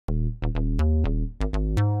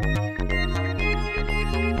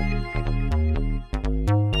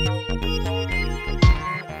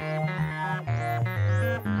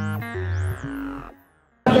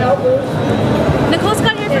Nicole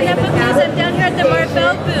Scott here from Netbook News. I'm down here at the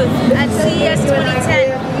Marvell booth at CES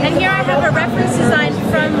 2010, and here I have a reference design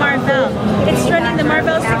from Marvell. It's running the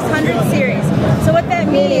Marvell 600 series. So what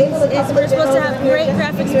that means is we're supposed to have great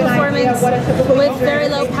graphics performance with very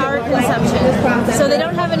low power consumption. So they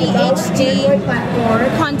don't have any HD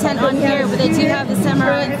content on here, but they do have the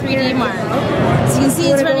Samurai and 3D mark. So you can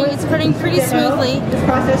see it's running pretty smoothly,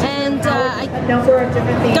 and I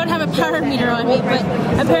don't have a power meter on me, but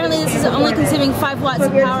apparently this is only consuming 5 watts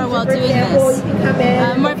of power while doing this.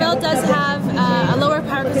 Marvell does have a lower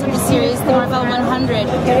power consumption series, the Marvell 100,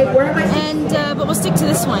 but we'll stick to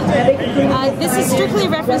this one. This is strictly a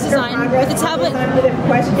reference design, but the tablet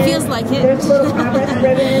feels like it.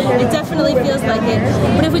 It definitely feels like it.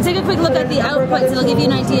 But if we take a quick look at the outputs, it'll give you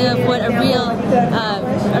an idea of what a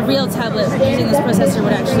real tablet using this processor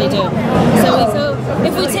would actually do. So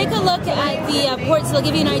if we take a look at the ports, it'll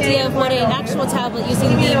give you an idea of what an actual tablet using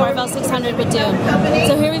the Marvell 600 would do.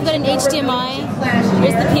 So here we've got an HDMI,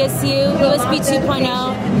 here's the PSU, USB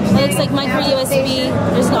 2.0, it looks like micro USB,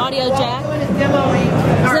 there's an audio jack,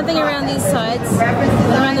 there's nothing around these sides,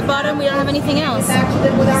 and around the bottom we don't have anything else.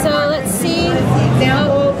 So let's see,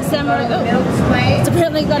 the Samurai, it's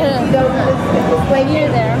apparently got a gear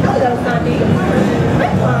there.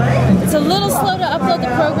 It's a little slow to upload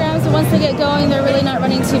the programs, but once they get going, they're really not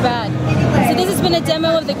running too bad. So this has been a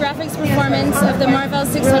demo of the graphics performance of the Marvell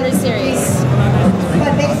 600 series.